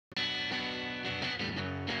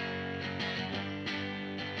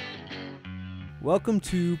Welcome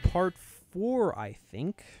to part 4, I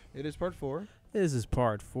think. It is part 4. This is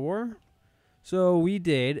part 4. So we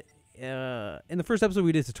did, in the first episode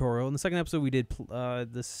we did tutorial. In the second episode we did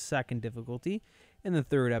the second difficulty. In the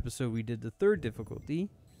third episode we did the third difficulty.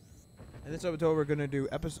 And this episode we're gonna do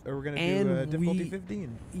difficulty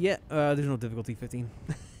 15. Yeah, there's no difficulty 15.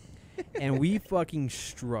 And we fucking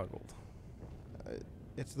struggled.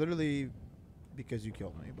 It's literally because you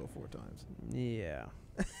killed me about 4 times. Yeah.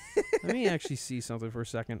 Let me actually see something for a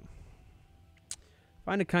second. I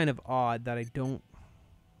find it kind of odd that I don't...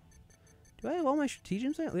 Do I have all my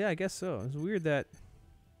strategems? Yeah, I guess so. It's weird that...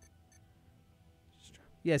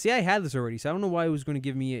 Yeah, see, I had this already, so I don't know why it was going to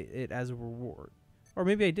give me it as a reward. Or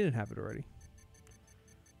maybe I didn't have it already.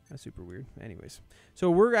 That's super weird. Anyways.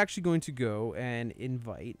 So we're actually going to go and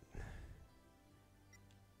invite...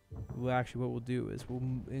 Well, actually, what we'll do is we'll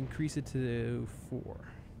increase it to 4.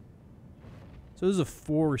 So this is a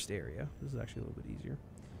forest area. This is actually a little bit easier.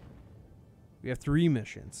 We have 3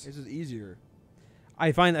 missions. This is easier.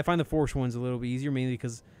 I find the forest ones a little bit easier, mainly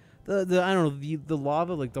because the I don't know, the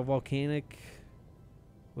lava, like the volcanic.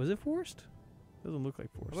 Was it forest? Doesn't look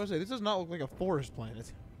like forest. I was gonna say, this does not look like a forest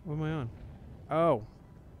planet. What am I on? Oh.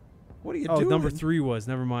 What are you doing? doing? Number 3 was.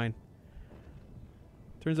 Never mind.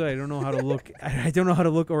 Turns out I don't know how to look. I don't know how to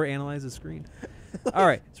look or analyze the screen. All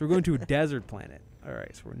right, so we're going to a desert planet. All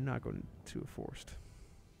right, so we're not going to a forest.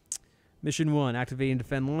 Mission 1, activate and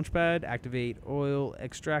defend launchpad, activate oil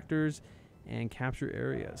extractors, and capture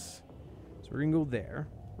areas. So we're going to go there.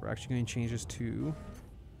 We're actually going to change this to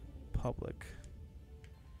public.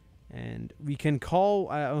 And we can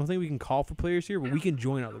call, I don't think we can call for players here, but we can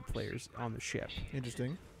join other players on the ship.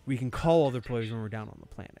 Interesting. We can call other players when we're down on the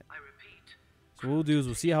planet. So what we'll do is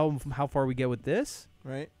we'll see how far we get with this.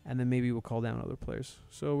 Right. And then maybe we'll call down other players.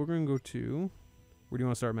 So we're going to go to... Where do you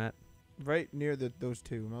want to start, Matt? Right near those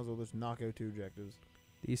 2. Might as well just knock out 2 objectives.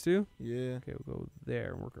 These 2? Yeah. Okay, we'll go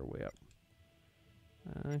there and work our way up.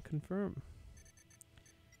 Confirm.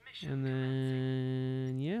 And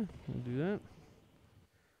then, yeah, we'll do that.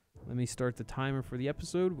 Let me start the timer for the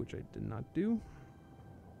episode, which I did not do.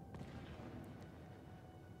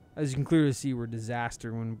 As you can clearly see, we're a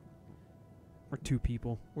disaster when we're 2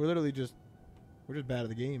 people. We're literally just... We're just bad at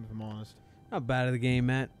the game, if I'm honest. Not bad at the game,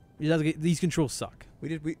 Matt. These controls suck.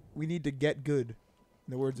 We need to get good,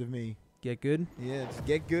 in the words of me. Get good? Yeah, just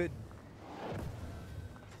get good.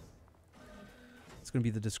 It's going to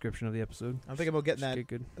be the description of the episode. I'm thinking about getting just that. Get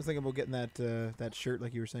good. I was thinking about getting that shirt,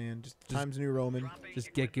 like you were saying. Just Times New Roman.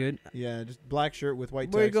 Just get good. Yeah, just black shirt with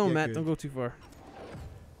white text. Where you going, get Matt? good. Don't go too far.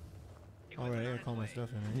 All right, I gotta call my stuff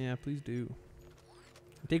in. Right? Yeah, please do.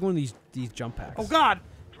 Take one of these jump packs. Oh God!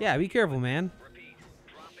 Yeah, be careful, man.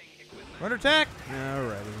 Runner attack!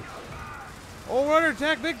 Alrighty. Oh, runner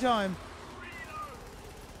attack, big time!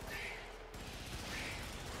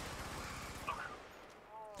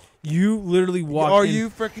 You literally walked. Are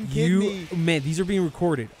you freaking kidding me? Man, these are being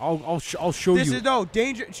recorded. I'll show you. This is no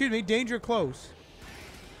danger. Excuse me, danger close.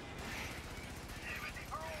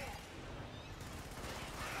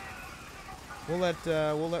 We'll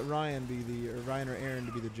let Ryan be Ryan or Aaron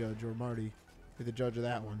to be the judge, or Marty be the judge of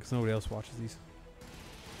that one. Because nobody else watches these.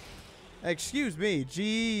 Excuse me,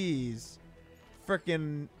 jeez,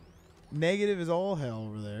 frickin' negative is all hell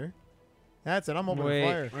over there. That's it. I'm opening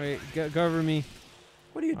fire. Wait, cover me.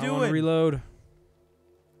 What are you I want to doing? reload.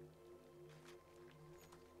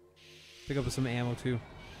 Pick up some ammo too.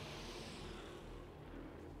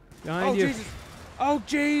 Behind you. Jesus! Oh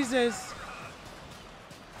Jesus!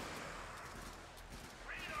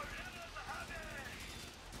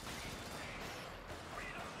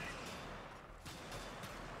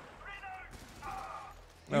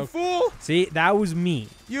 You fool! See, that was me.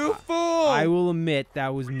 You fool! I will admit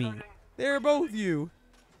that was me. They were both you.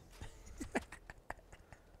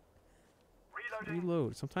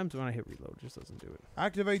 Reload. Sometimes when I hit reload, it just doesn't do it.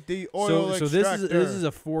 Activate the oil So extractor. this is a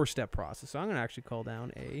 4-step process. So I'm gonna actually call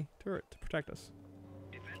down a turret to protect us.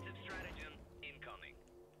 Defensive stratagem incoming.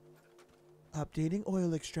 Updating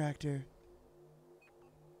oil extractor.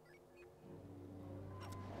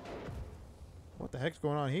 What the heck's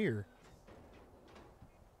going on here?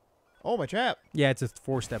 Oh, my chap. Yeah, it's a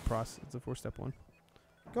 4-step process. It's a 4-step one.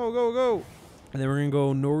 Go, go, go. And then we're gonna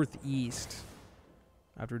go northeast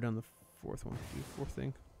after we're done the 4th one. Do the 4th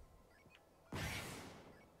thing.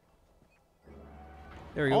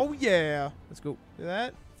 There we go. Oh, yeah. Let's go. Do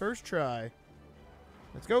that. First try.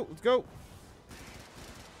 Let's go. Let's go.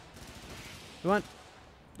 Come on.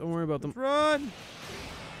 Don't worry about them. Let's run.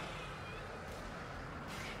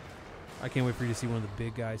 I can't wait for you to see one of the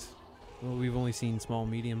big guys. Well, we've only seen small,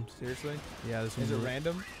 mediums. Seriously? Yeah, this one's Is it really-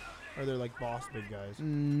 random? Or they're like boss big guys?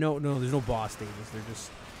 No, there's no boss stages. They're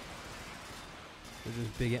just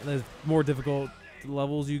big. The more difficult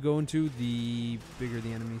levels you go into, the bigger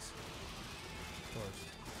the enemies. Of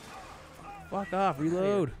course. Fuck off!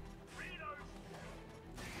 Reload.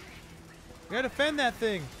 You gotta defend that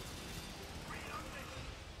thing.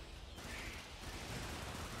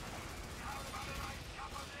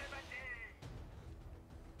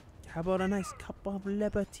 How about a nice cup of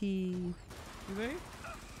liberty? You think?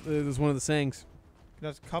 That's one of the sayings.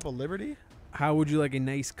 That's a cup of liberty? How would you like a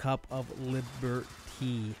nice cup of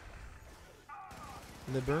liberty?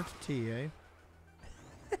 Liberty, eh?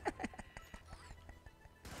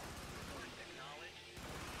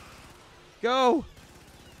 Go!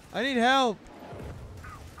 I need help!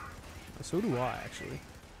 So do I, actually.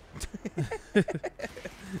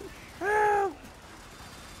 Help!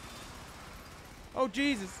 Oh,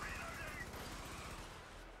 Jesus.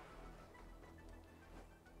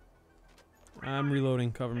 I'm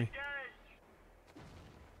reloading. Cover me.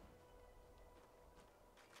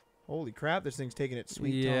 Holy crap, this thing's taking its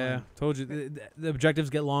sweet Yeah, time. told you. The objectives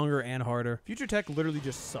get longer and harder. Future Tech literally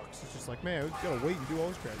just sucks. It's just like, man, we gotta wait and do all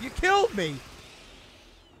this crap. You killed me!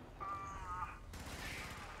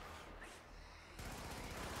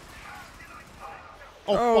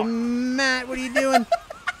 Oh, fuck. Matt, what are you doing?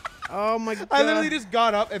 Oh my god. I literally just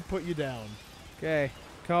got up and put you down. Okay.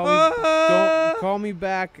 Call me. Don't call me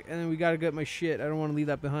back, and then we gotta get my shit. I don't want to leave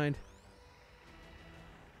that behind.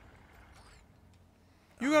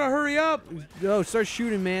 You gotta hurry up! No, start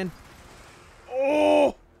shooting, man.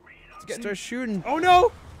 Oh! Start shooting. Oh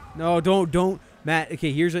no! No, don't, Matt.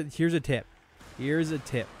 Okay, here's a tip. Here's a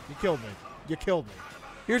tip. You killed me. You killed me.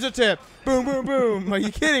 Here's a tip. Boom, boom, boom. Are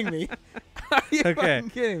you kidding me? Are you Okay. fucking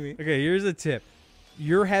kidding me? Okay, here's a tip.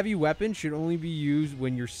 Your heavy weapon should only be used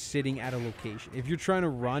when you're sitting at a location. If you're trying to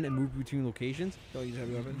run and move between locations, Don't use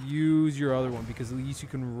heavy weapon. use your other one because at least you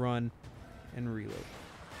can run and reload.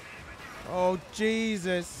 Oh,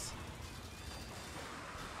 Jesus.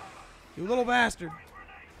 You little bastard.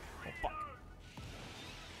 Oh, fuck.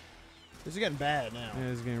 This is getting bad now. Yeah,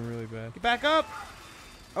 it's getting really bad. Get back up!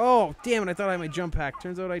 Oh, damn it. I thought I had my jump pack.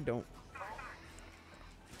 Turns out I don't.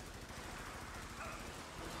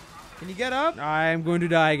 Can you get up? I'm going to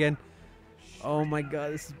die again. Oh my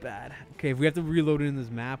god, this is bad. Okay, if we have to reload it in this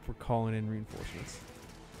map, we're calling in reinforcements.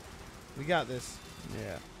 We got this.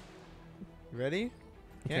 Yeah. You ready?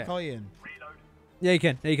 Can't Okay. call you in. Yeah, you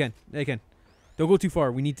can. Yeah, you can. Yeah, you can. Don't go too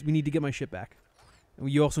far. We need to get my shit back. And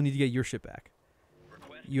you also need to get your shit back.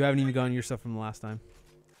 You haven't even gotten your stuff from the last time.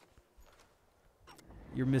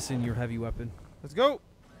 You're missing your heavy weapon. Let's go.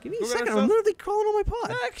 Give me Go a get second. I'm ourselves- literally crawling on my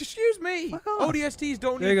pod. Ah, excuse me. Fuck off. ODSTs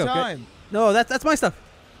don't There you need go, okay. time. No, that's my stuff.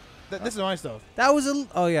 This is my stuff. That was a.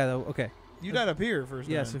 Oh yeah. Okay. You died up here first.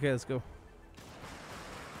 Yes. time. Okay. Let's go.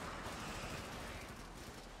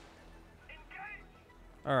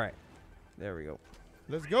 All right. There we go.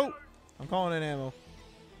 Let's go. I'm calling in ammo.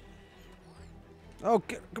 Oh,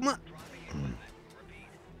 come on.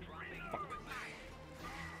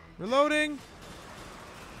 Reloading.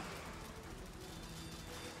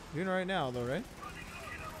 Doing it right now, though, right?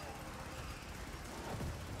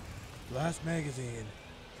 Last magazine.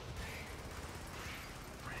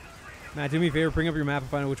 Matt, do me a favor. Bring up your map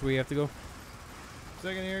and find out which way you have to go.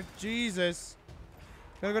 Second here. Jesus.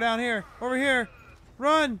 Gotta go down here. Over here.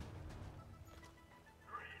 Run.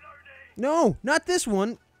 No, not this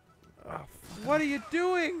one. Oh, What are you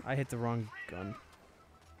doing? I hit the wrong gun.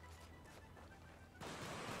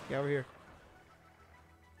 Get over here.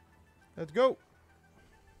 Let's go.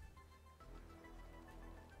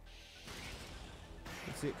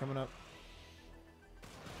 Let's see it coming up.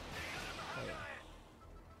 Oh, yeah.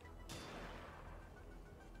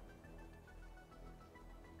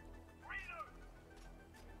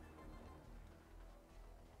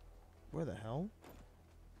 Where the hell?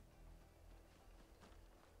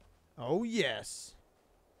 Oh, yes.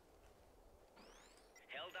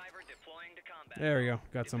 Helldiver deploying to combat. There we go.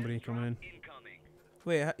 Got somebody coming in. Incoming.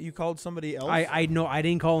 Wait, you called somebody else? I know. I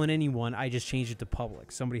didn't call in anyone. I just changed it to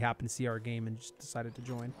public. Somebody happened to see our game and just decided to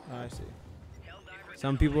join. I see. Helldiver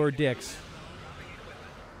Some people are dicks.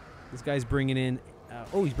 This guy's bringing in.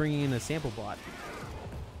 Oh, he's bringing in a sample bot.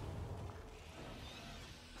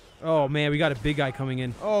 Oh man, we got a big guy coming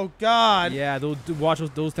in. Oh, God. Yeah, watch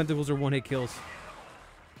those tentacles are one-hit kills.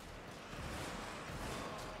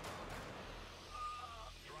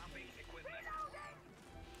 dropping equipment.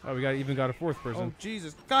 Oh, we even got a fourth Oh, person.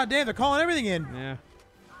 Jesus. God damn, they're calling everything in. Yeah.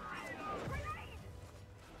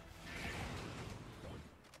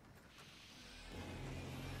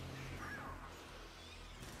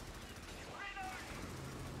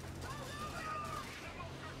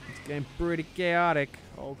 Let's Getting pretty chaotic.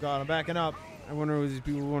 Oh god, I'm backing up. I wonder if these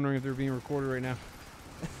people are wondering if they're being recorded right now.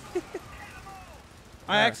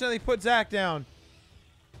 I accidentally put Zach down.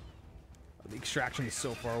 The extraction is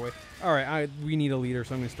so far away. All right, we need a leader,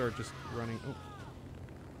 so I'm gonna start just running. Oh.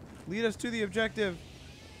 Lead us to the objective.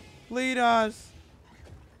 Lead us.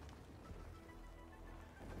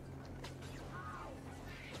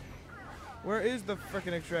 Where is the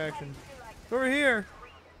frickin' extraction? It's over here.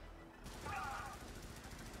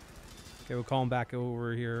 Okay, we'll call him back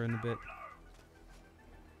over here in a bit.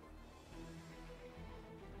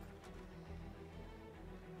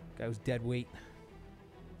 Guy was dead weight.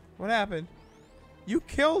 What happened? You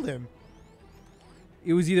killed him.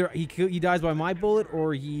 It was either he dies by my bullet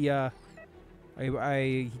or he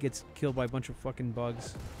gets killed by a bunch of fucking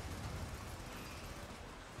bugs.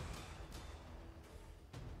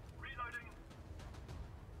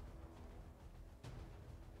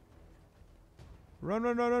 Run,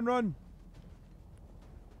 run, run, run, run.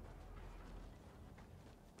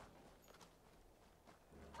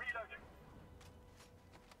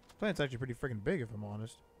 Plant's actually pretty freaking big, if I'm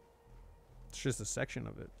honest. It's just a section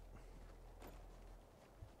of it.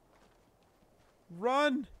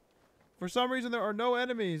 Run! For some reason, there are no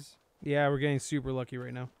enemies. Yeah, we're getting super lucky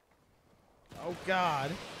right now. Oh,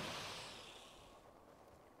 God.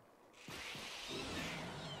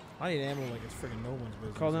 I need ammo like it's freaking no one's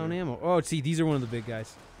business. Call down here. ammo. Oh, see, these are one of the big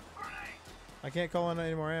guys. I can't call on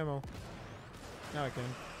any more ammo. Now I can.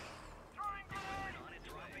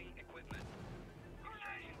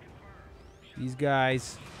 These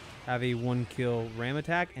guys have a 1-kill ram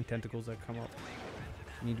attack and tentacles that come up.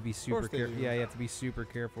 You need to be super they careful. do. Yeah, you have to be super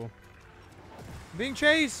careful. I'm being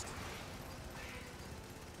chased.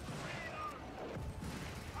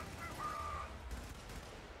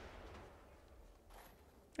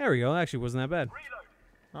 There we go. Actually, wasn't that bad.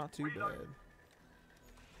 Not too bad.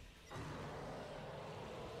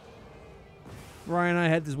 Ryan and I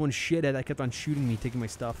had this one shithead that kept on shooting me, taking my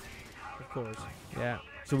stuff. Of course. Yeah.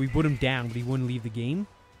 So we put him down, but he wouldn't leave the game.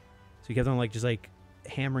 So he kept on just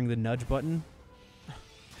hammering the nudge button.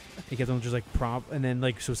 He kept on just prompt, and then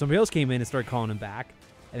so somebody else came in and started calling him back,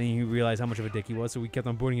 and then he realized how much of a dick he was. So we kept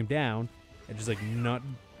on putting him down, and just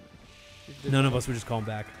none of us would just call him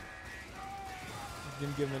back.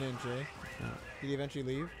 Didn't give him an inch, eh? No. Did he eventually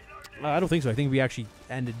leave? I don't think so. I think we actually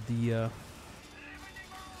ended the. I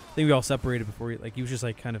think we all separated before he was just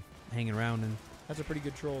kind of hanging around and. That's a pretty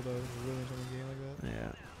good troll, though. To ruin someone's game like that.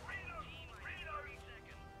 Yeah.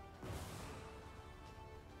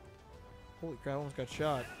 Holy crap! I almost got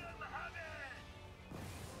shot.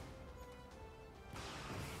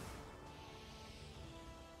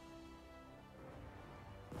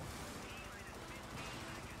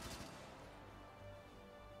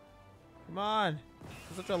 Come on!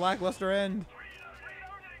 It's such a lackluster end.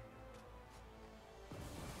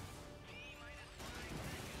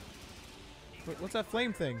 Wait, what's that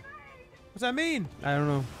flame thing? What's that mean? I don't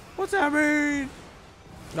know. What's that mean?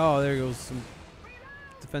 Oh, there goes some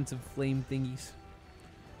defensive flame thingies.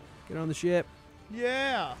 Get on the ship.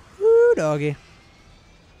 Yeah! Woo, doggy.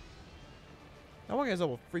 That one guy's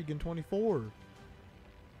level freaking 24.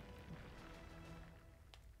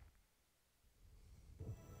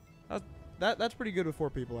 That's pretty good with 4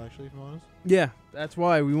 people, actually, if I'm honest. Yeah, that's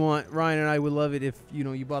why we want. Ryan and I would love it if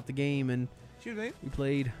you bought the game and Excuse me? we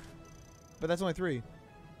played. But that's only 3.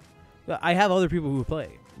 But I have other people who play.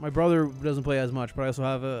 My brother doesn't play as much, but I also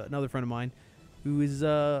have another friend of mine who is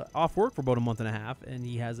off work for about a month and a half, and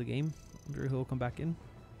he has a game. I'm sure he'll come back in.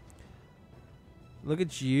 Look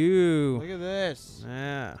at you. Look at this.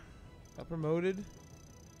 Yeah. Got promoted.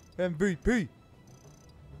 MVP. I'm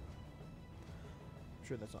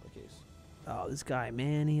sure that's not the case. Oh, this guy,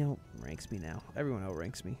 man, he outranks me now. Everyone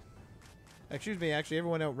outranks me. Excuse me, actually,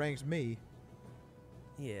 everyone outranks me.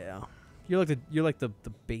 Yeah. You're like the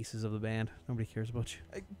bases of the band. Nobody cares about you.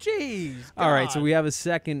 Jeez. All right, so God. we have a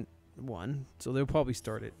second one, so they'll probably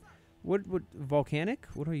start it. What volcanic?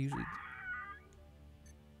 What do I usually?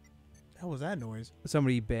 What was that noise?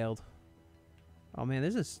 Somebody bailed. Oh man,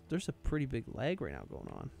 there's a pretty big lag right now going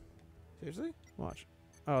on. Seriously? Watch.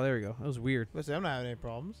 Oh, there we go. That was weird. Listen, I'm not having any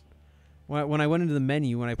problems. When I went into the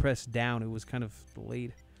menu, when I pressed down, it was kind of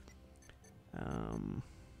delayed. Let's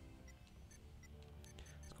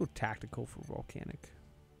go tactical for volcanic.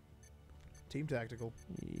 Team tactical.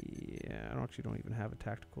 Yeah, I actually don't even have a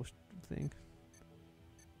tactical thing.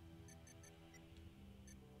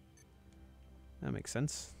 That makes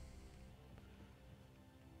sense.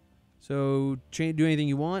 So do anything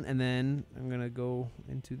you want, and then I'm gonna go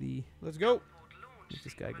into the. Let's go. Get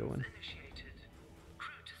this guy going.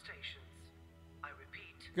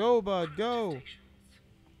 Go, bud, go.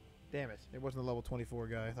 Damn it. It wasn't the level 24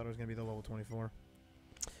 guy. I thought it was going to be the level 24.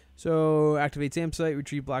 So activate SAM site,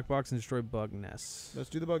 retrieve black box, and destroy bug nests. Let's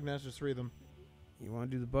do the bug nest. There's 3 of them. You want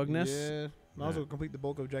to do the bug nests? Yeah. Might as well Alright. complete the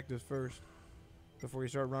bulk objectives first. Before you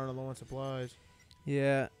start running low on supplies.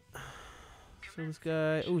 Yeah. So this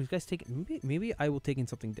guy. Oh, this guy's taking. Maybe I will take in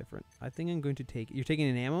something different. I think I'm going to take. You're taking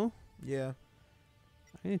in ammo? Yeah.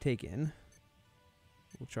 I'm going to take in.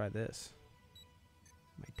 We'll try this.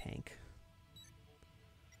 My tank.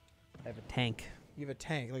 I have a tank. You have a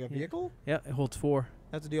tank, like a vehicle? Yeah, it holds 4.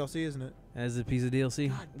 That's a DLC, isn't it? As a piece of DLC.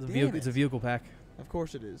 God It's a damn vehicle, it's a it. vehicle pack. Of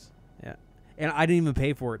course it is. Yeah. And I didn't even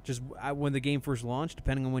pay for it. Just when the game first launched,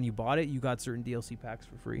 depending on when you bought it, you got certain DLC packs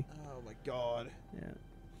for free. Oh my god. Yeah.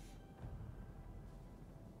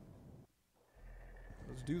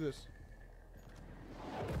 Let's do this.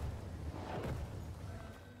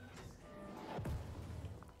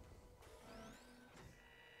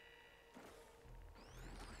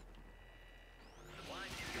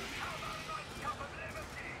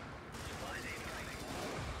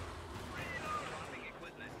 Dropping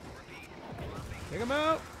equipment. Repeat. Dropping. Take him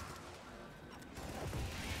out.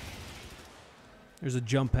 There's a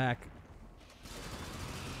jump pack.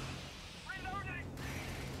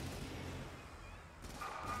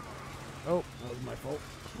 Oh, that was my fault.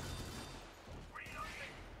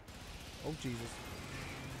 Oh, Jesus.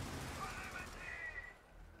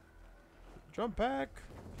 Jump pack.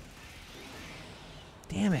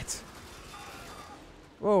 Damn it.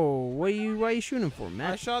 Whoa, why are you shooting him for, I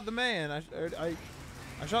Matt? shot the man.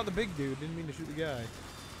 I shot the big dude. Didn't mean to shoot the guy.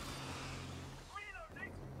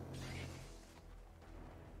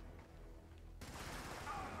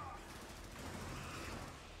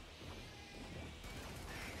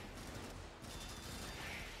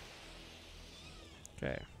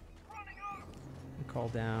 Okay. Call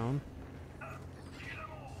down.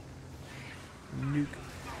 Nuke.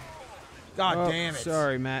 God Oh, damn it.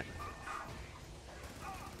 Sorry, Matt.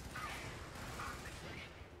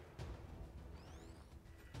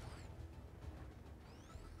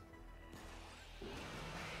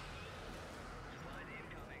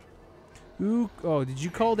 Nuke. Oh, did you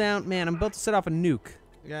call down? Man, I'm about to set off a nuke.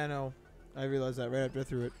 Yeah, I know. I realized that right after I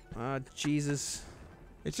threw it. Jesus.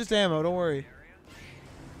 It's just ammo. Don't worry.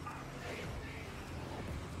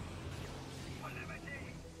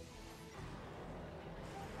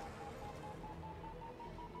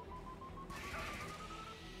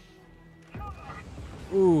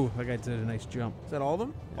 Ooh, that guy did a nice jump. Is that all of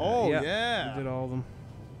them? Oh, yeah. yeah. He did all of them.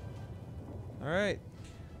 All right.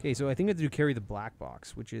 Okay, so I think we have to do carry the black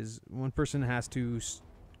box, which is one person has to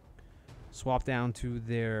swap down to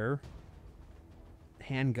their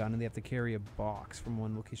handgun, and they have to carry a box from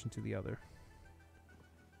one location to the other.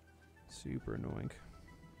 Super annoying.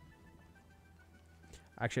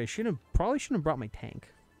 Actually, probably shouldn't have brought my tank.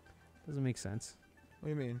 Doesn't make sense. What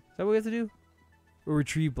do you mean? Is that what we have to do? Or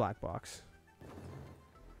retrieve black box?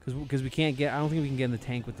 Because we can't get. I don't think we can get in the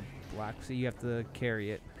tank with the black. So you have to carry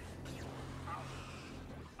it.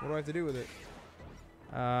 What do I have to do with it?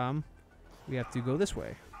 We have to go this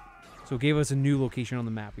way. So it gave us a new location on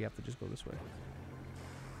the map. We have to just go this way.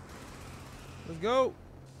 Let's go.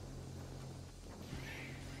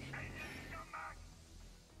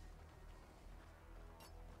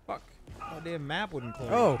 Fuck. My damn map wouldn't close.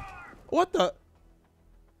 Oh. What the?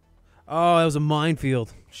 Oh, that was a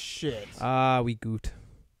minefield. Shit. We goofed.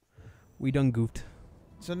 We done goofed.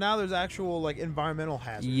 So now there's actual, like, environmental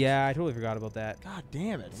hazards. Yeah, I totally forgot about that. God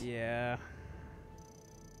damn it. Yeah.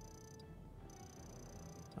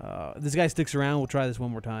 If this guy sticks around, we'll try this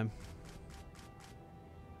one more time.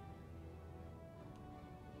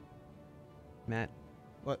 Matt.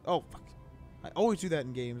 What? Oh, fuck. I always do that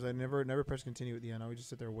in games. I never press continue at the end. I always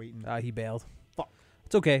just sit there waiting. He bailed. Fuck.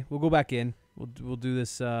 It's okay. We'll go back in. We'll do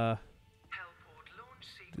this.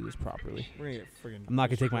 Do this properly. We're gonna get friggin' I'm not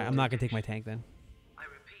gonna take my. I'm destroyed. not gonna take my tank then. I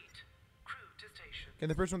repeat. Crew to station. Can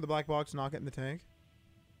the person with the black box not get in the tank?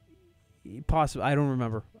 Possibly. I don't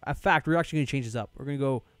remember. In fact, we're actually gonna change this up. We're gonna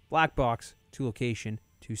go black box to location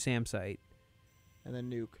to SAM site And then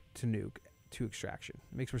nuke. to nuke to extraction.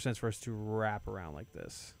 It makes more sense for us to wrap around like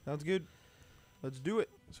this. Sounds good. Let's do it.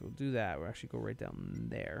 So we'll do that. We'll actually go right down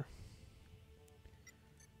there.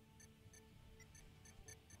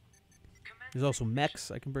 There's also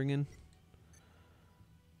mechs I can bring in.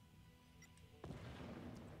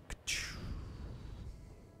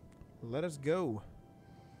 Let us go.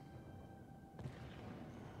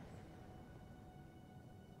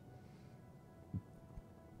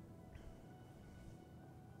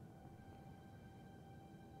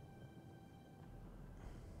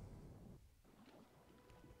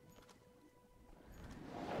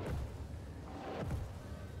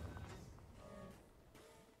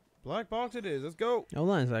 Black box it is. Let's go.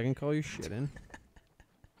 Hold on so I can call your shit in.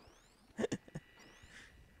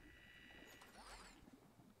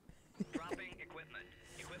 Dropping equipment.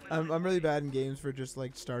 I'm really bad in games for just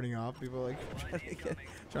like starting off. People like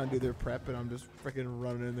trying to do their prep, and I'm just freaking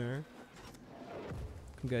running in there.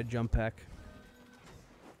 I'm gonna jump pack.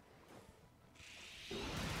 And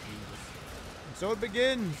so it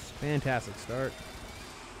begins. Fantastic start.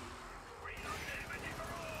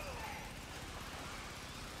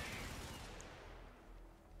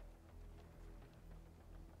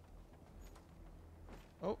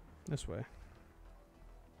 Oh, This way.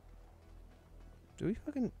 Do we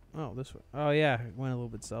fucking... Oh, this way. Oh, yeah. It went a little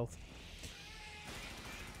bit south.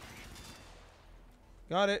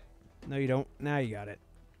 got it. No, you don't. Now you got it.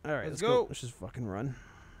 All right, Let's let's go. go. Let's just fucking run.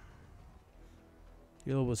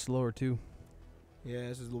 You're a little bit slower, too. Yeah,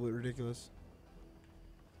 this is a little bit ridiculous.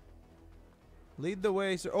 Lead the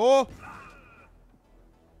way, sir. Oh,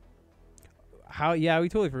 How? Yeah, we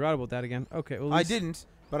totally forgot about that again. Okay, well, at I least- didn't,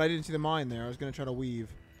 but I didn't see the mine there. I was gonna try to weave.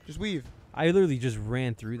 Just weave. I literally just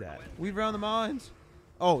ran through that. Weave around the mines.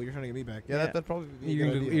 Oh, you're trying to get me back. Yeah, Yeah. that'd probably be a You're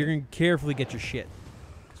good gonna, idea. you're gonna carefully get your shit.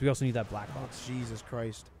 Because we also need that black Oh, box. Jesus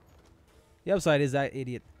Christ. The upside is that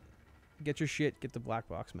idiot. Get your shit, get the black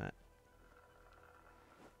box, Matt.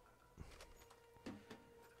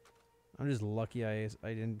 I'm just lucky I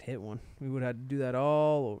didn't hit one. We would have had to do that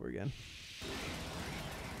all over again.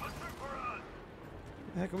 Where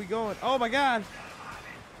the heck are we going? Oh my God.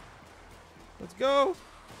 Let's go.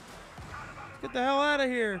 Let's get the hell out of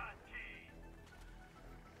here.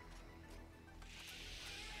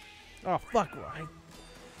 Oh, fuck. Right.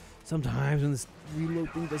 Sometimes when this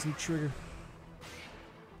reload thing doesn't trigger.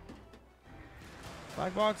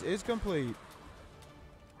 Black box is complete.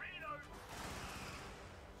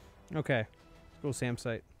 Okay. Let's go Sam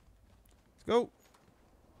site. Let's go.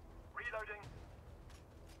 Reloading.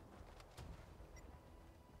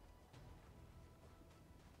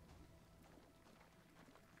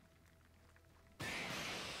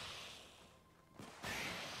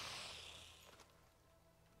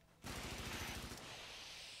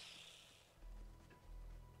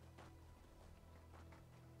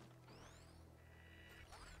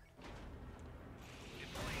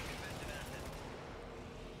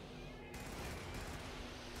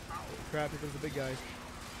 Crap, here comes the big guys.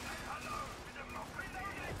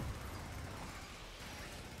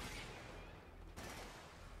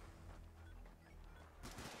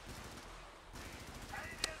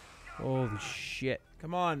 Holy shit.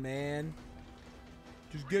 Come on, man.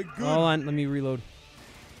 Just get good. Hold on, let me reload.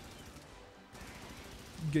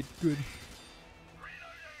 Get good.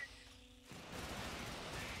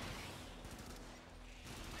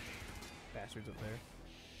 Bastards up there.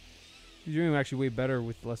 You're doing actually way better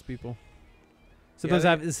with less people. Sometimes,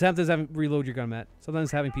 Yeah, sometimes having reload your gun, Matt.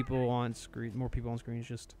 Sometimes having people on screen, more people on screen, is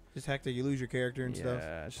just Just hectic. You lose your character and stuff.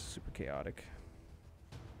 yeah, it's just super chaotic.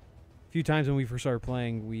 A few times when we first started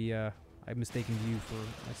playing, I mistaken you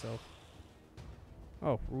for myself.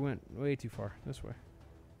 Oh, we went way too far this way.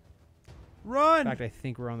 Run! In fact, I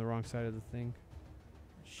think we're on the wrong side of the thing.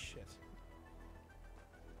 Shit.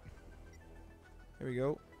 Here we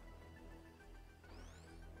go.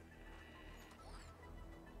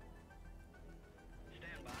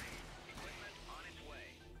 Stand by. Equipment on its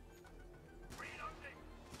way. Reloading.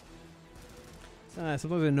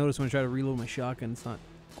 Sometimes I notice when I try to reload my shotgun, it's not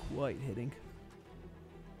quite hitting.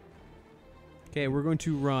 Okay, we're going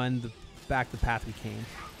to run back the path we came.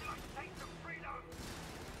 Take the reload.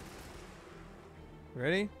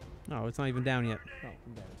 Ready? No, it's not even down yet. Oh,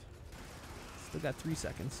 I'm dead. Still got 3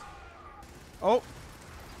 seconds. Oh,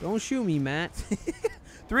 Don't shoot me, Matt.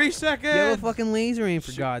 3 seconds! You have a fucking laser aim,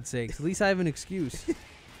 for God's sakes. At least I have an excuse.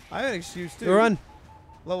 I have an excuse too. Go run.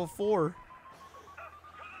 Level 4.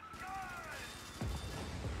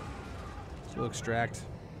 Still extract.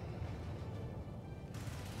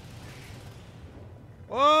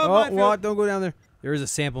 Oh, Oh, minefield. what? Don't go down there. There is a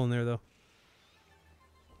sample in there, though.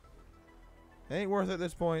 Ain't worth it at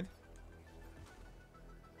this point.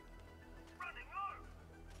 Running low.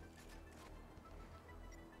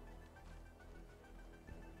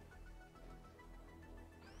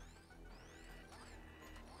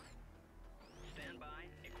 Stand by.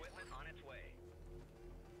 Equipment on its way.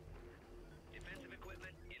 Defensive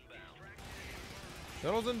equipment inbound.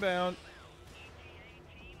 Shuttle's inbound.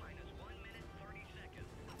 ETA minus 1 minute 30 seconds.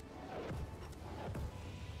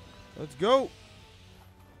 Let's go.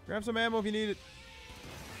 Grab some ammo if you need it.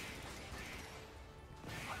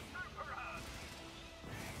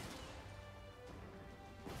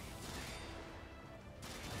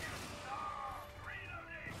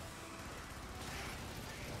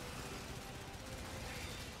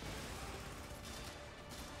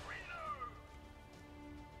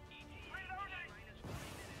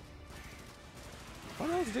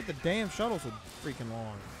 does it take the damn shuttle so freaking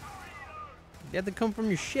long? You have to come from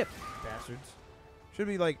your ship. Bastards. Should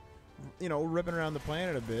be like, you know, ripping around the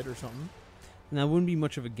planet a bit or something. And that wouldn't be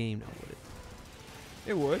much of a game now, would it?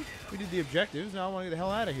 It would. We did the objectives. Now I want to get the hell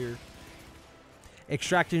out of here.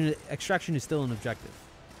 Extraction is still an objective.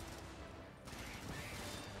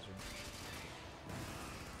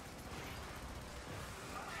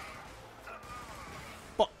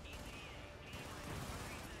 Fuck.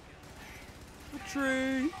 A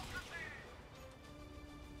tree.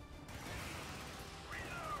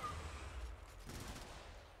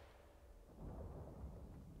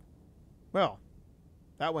 Well,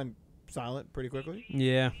 that went silent pretty quickly.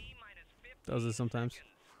 Yeah. Does it sometimes.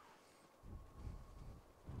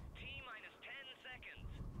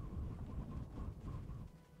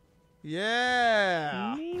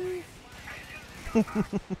 Yeah. We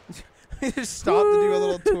just stopped to do a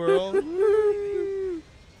little twirl.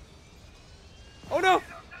 Oh no!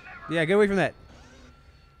 Yeah, get away from that.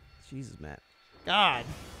 Jesus, Matt. God.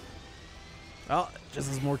 Oh, just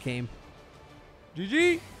as more came.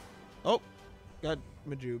 GG. Oh, got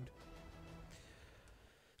majubed.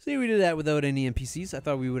 See, we did that without any NPCs. I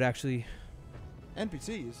thought we would actually...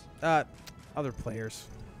 NPCs. Other players.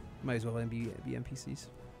 Might as well be NPCs.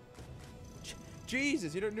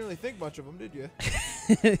 Jesus, you didn't really think much of them, did you?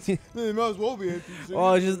 They might as well be NPCs.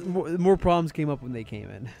 Well, it's just more problems came up when they came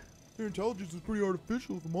in. Their intelligence is pretty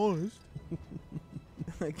artificial, if I'm honest.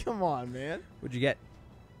 Like, come on, man. What'd you get?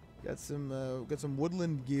 Got some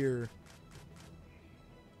woodland gear.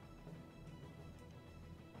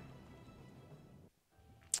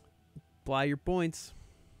 Apply your points.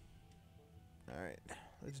 All right,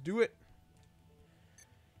 let's do it.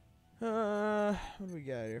 What do we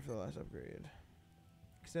got here for the last upgrade?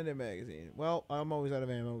 Extended magazine. Well, I'm always out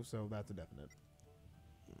of ammo, so that's a definite.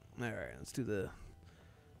 All right, let's do the.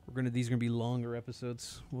 These are gonna be longer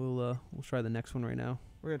episodes. We'll try the next one right now.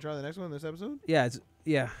 We're gonna try the next one in this episode.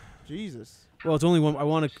 Yeah. Jesus. Well, it's only one. I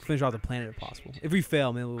want to finish off the planet if possible. If we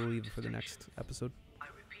fail, maybe we'll leave it for the next episode.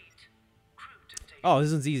 Oh,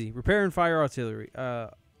 this one's easy. Repair and fire artillery,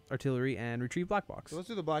 and retrieve black box. So let's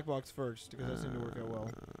do the black box first because that seemed to work out well.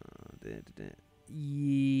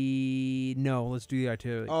 No, let's do the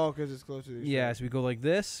artillery. Oh, because it's closer to the Yeah, so we go like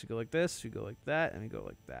this, we go like this, we go like that, and we go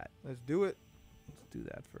like that. Let's do it. Let's do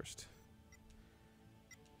that first.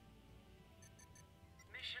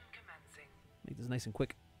 Mission commencing. Make this nice and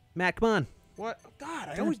quick. Matt, come on. What? God,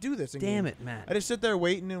 I God always do this. Damn it, Matt. I just sit there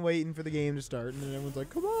waiting and waiting for the game to start, and then everyone's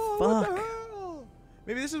like, "Come on, Fuck. what the hell?"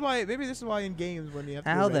 Maybe this is why in games when you have to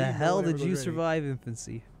How go the ready, hell no one did ever you goes ready. survive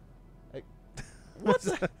infancy? What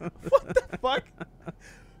the fuck?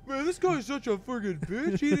 Man, this guy's such a friggin'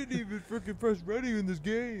 bitch. He didn't even freaking press ready in this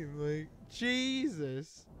game. Like,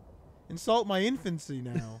 Jesus. Insult my infancy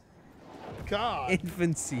now. God.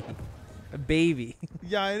 Infancy. A baby.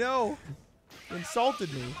 Yeah, I know.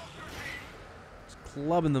 Insulted me. Just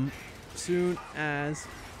clubbing them soon as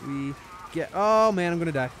we get... Oh, man, I'm going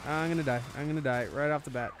to die. I'm going to die. I'm going to die right off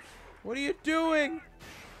the bat. What are you doing?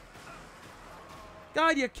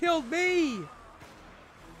 God, you killed me.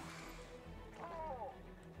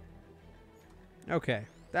 Okay.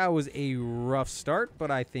 That was a rough start, but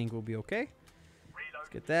I think we'll be okay. Let's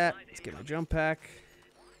get that. Let's get my jump pack.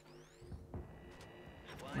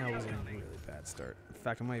 That was a really bad start. In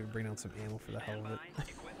fact, I might even bring out some ammo for the hell of it.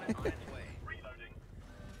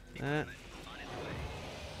 That.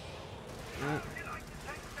 That.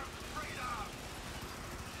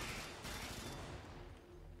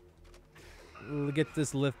 We'll get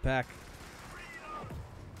this lift pack.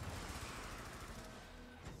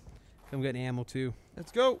 I'm getting ammo too.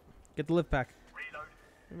 Let's go. Get the lift pack.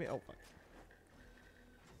 Let me, oh, fuck.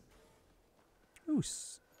 Ooh,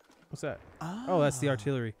 what's that? Oh, that's the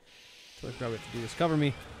artillery. So I probably have to do this. Cover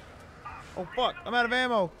me. Oh, fuck. I'm out of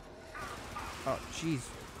ammo. Oh, jeez.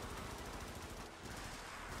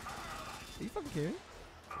 Are you fucking kidding me?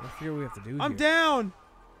 I forget what we have to do I'm here. down.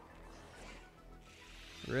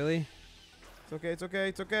 Really? It's okay. It's okay.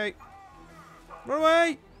 It's okay. Run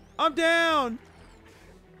away. I'm down.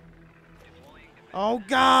 Oh,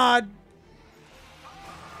 God.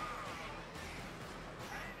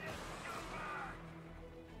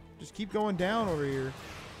 Just keep going down over here.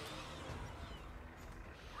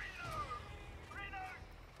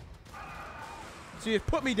 See, it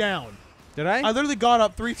put me down. Did I? I literally got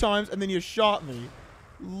up 3 times and then you shot me.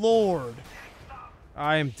 Lord.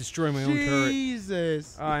 I am destroying my own turret.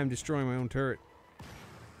 Jesus. I am destroying my own turret.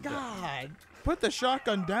 God. Put the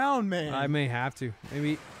shotgun down, man. I may have to.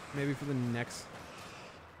 Maybe for the next.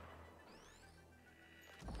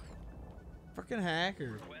 Freaking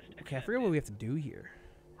hacker. Okay, I forget what we have to do here.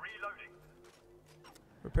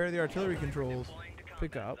 Repair the artillery controls.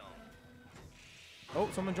 Pick up. Oh,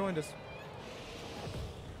 someone joined us.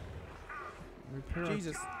 Repair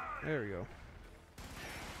Jesus. There we go.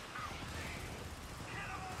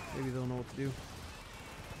 Maybe they'll know what to do.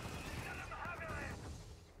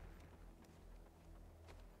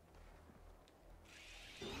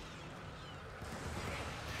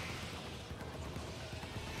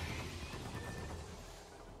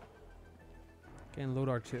 And load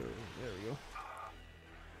artillery. There we go.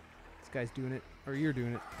 This guy's doing it, or you're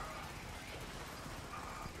doing it.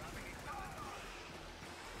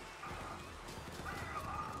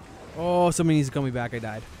 Oh, somebody needs to call me back. I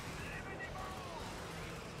died.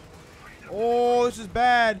 Oh, this is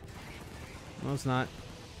bad. No, it's not.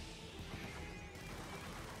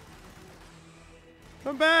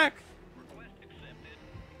 Come back.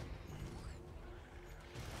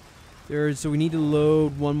 So we need to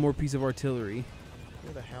load one more piece of artillery.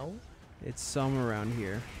 Where the hell? It's some around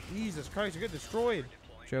here. Jesus Christ, you get destroyed.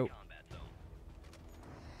 Joe.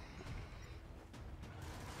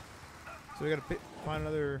 So we gotta find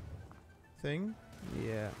another thing.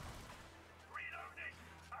 Yeah.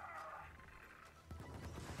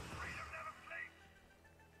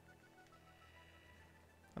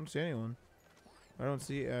 I don't see anyone. I don't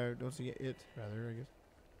see it, rather, I guess.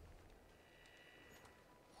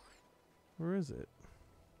 Where is it?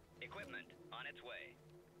 Equipment on its way.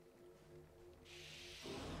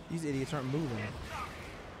 These idiots aren't moving.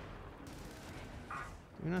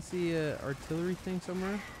 Do we not see a artillery thing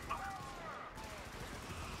somewhere?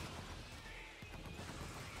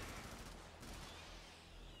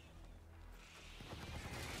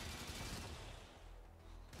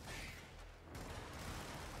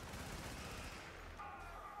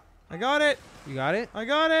 I got it! You got it? I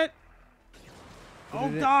got it! What Oh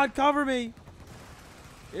did it- God, cover me!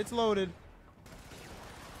 It's loaded.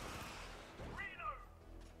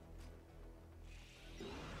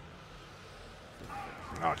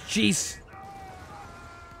 Oh, jeez.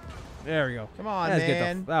 There we go. Come on, Let's get the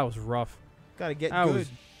man. that was rough. Gotta get That good.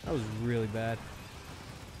 was really bad.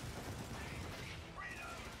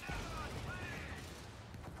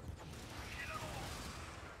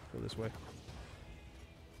 Go this way.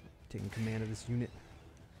 Taking command of this unit.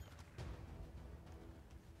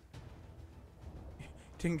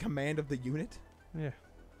 Taking command of the unit? Yeah.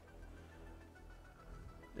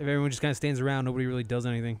 If everyone just kind of stands around, nobody really does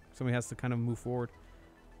anything. Somebody has to kind of move forward.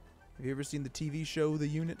 Have you ever seen the TV show The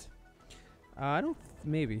Unit? I don't.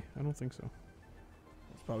 Maybe. I don't think so.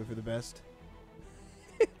 It's probably for the best.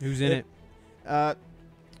 Who's in it?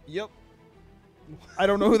 Yep. I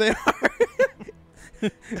don't know who they are.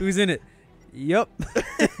 Who's in it? Yup.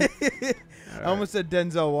 I almost said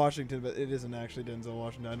Denzel Washington, but it isn't actually Denzel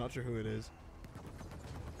Washington. I'm not sure who it is.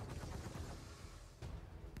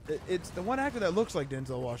 It's the one actor that looks like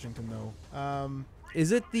Denzel Washington, though.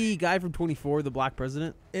 Is it the guy from 24, the black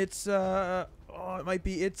president? It's it might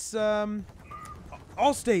be. It's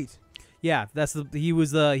Allstate. Yeah, that's the. He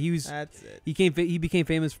was. That's it. He became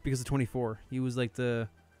famous because of 24. He was like the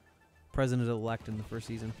president-elect in the first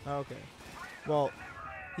season. Okay. Well,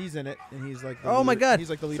 he's in it, and he's like. The Oh my leader- God, He's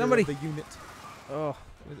like the leader somebody- of the unit. Oh,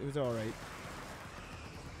 It was all right.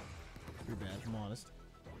 Pretty bad, if I'm honest.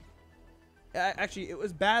 Actually, it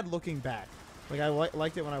was bad looking back. Like I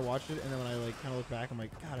liked it when I watched it, and then when I like kind of look back, I'm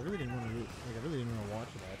like, God, I really didn't want to watch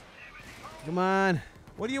that. come on.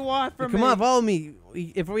 What do you want from Come me? on, follow me.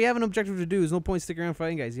 If we have an objective to do, there's no point sticking around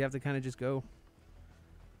fighting guys. You have to kind of just go.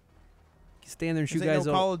 Stand there and shoot This ain't guys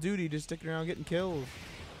no all. Call of Duty, just sticking around getting kills.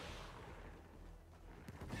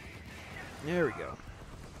 There we go.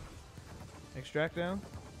 Extract down.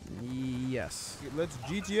 Yes. Let's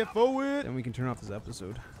GTFO it. Then we can turn off this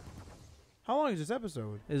episode. How long is this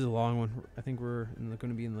episode? This is a long one. I think we're going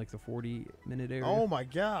to be in like the 40-minute area. Oh my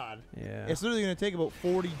God. Yeah. It's literally gonna take about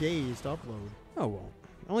 40 days to upload. Oh, well.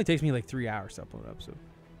 It only takes me like 3 hours to upload an episode.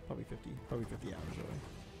 Probably 50 hours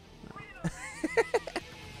away.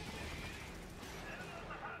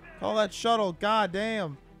 Call that shuttle. God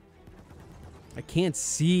damn. I can't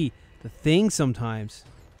see the thing sometimes.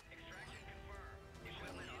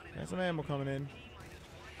 Got some ammo coming in.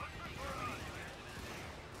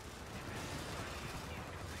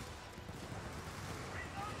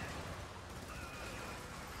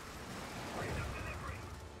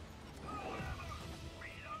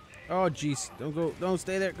 Oh, jeez. Don't go. Don't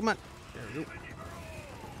stay there. Come on. There we go.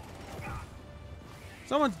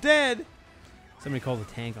 Someone's dead. Somebody called a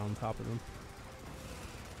tank on top of them.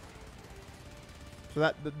 So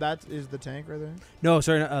that is the tank right there. No,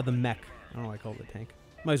 sorry. The mech. I don't know why I called it a tank.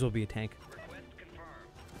 Might as well be a tank. Request confirmed.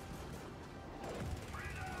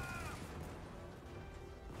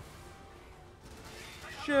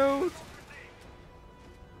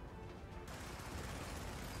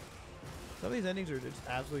 Some of these endings are just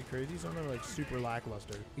absolutely crazy. Some are like super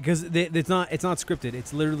lackluster. Because it's not scripted.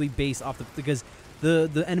 It's literally based off because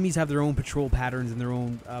the enemies have their own patrol patterns and their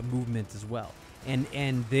own movement as well. And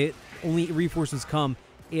the only reinforcements come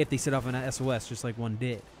if they set off an SOS, just like one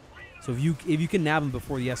did. So if you can nab them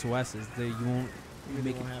before the SOSs, you won't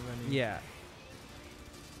They won't have any. Yeah.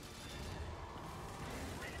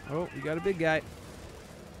 Oh, we got a big guy.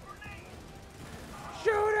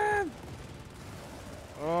 Shoot him!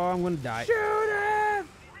 Oh, I'm gonna die. Shoot him!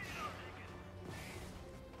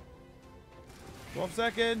 12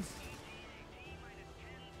 seconds.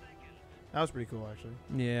 That was pretty cool, actually.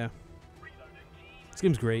 Yeah. This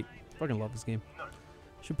game's great. Fucking love this game.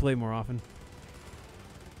 Should play more often.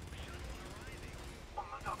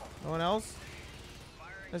 No one else?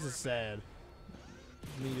 This is sad.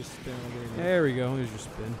 Me just spinning over here. There we go. Here's your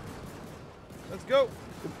spin. Let's go.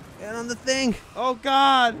 And on the thing. Oh,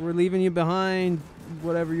 God. We're leaving you behind.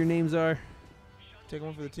 Whatever your names are. Take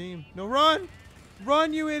one for the team. No, run.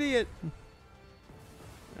 Run, you idiot.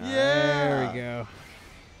 Yeah. There we go.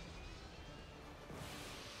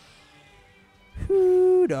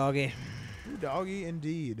 Whoo, doggy. Ooh, doggy,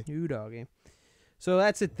 indeed. Whoo, doggy. So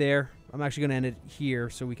that's it there. I'm actually going to end it here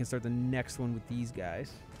so we can start the next one with these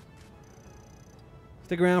guys.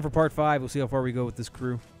 Stick around for part 5. We'll see how far we go with this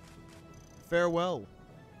crew. Farewell.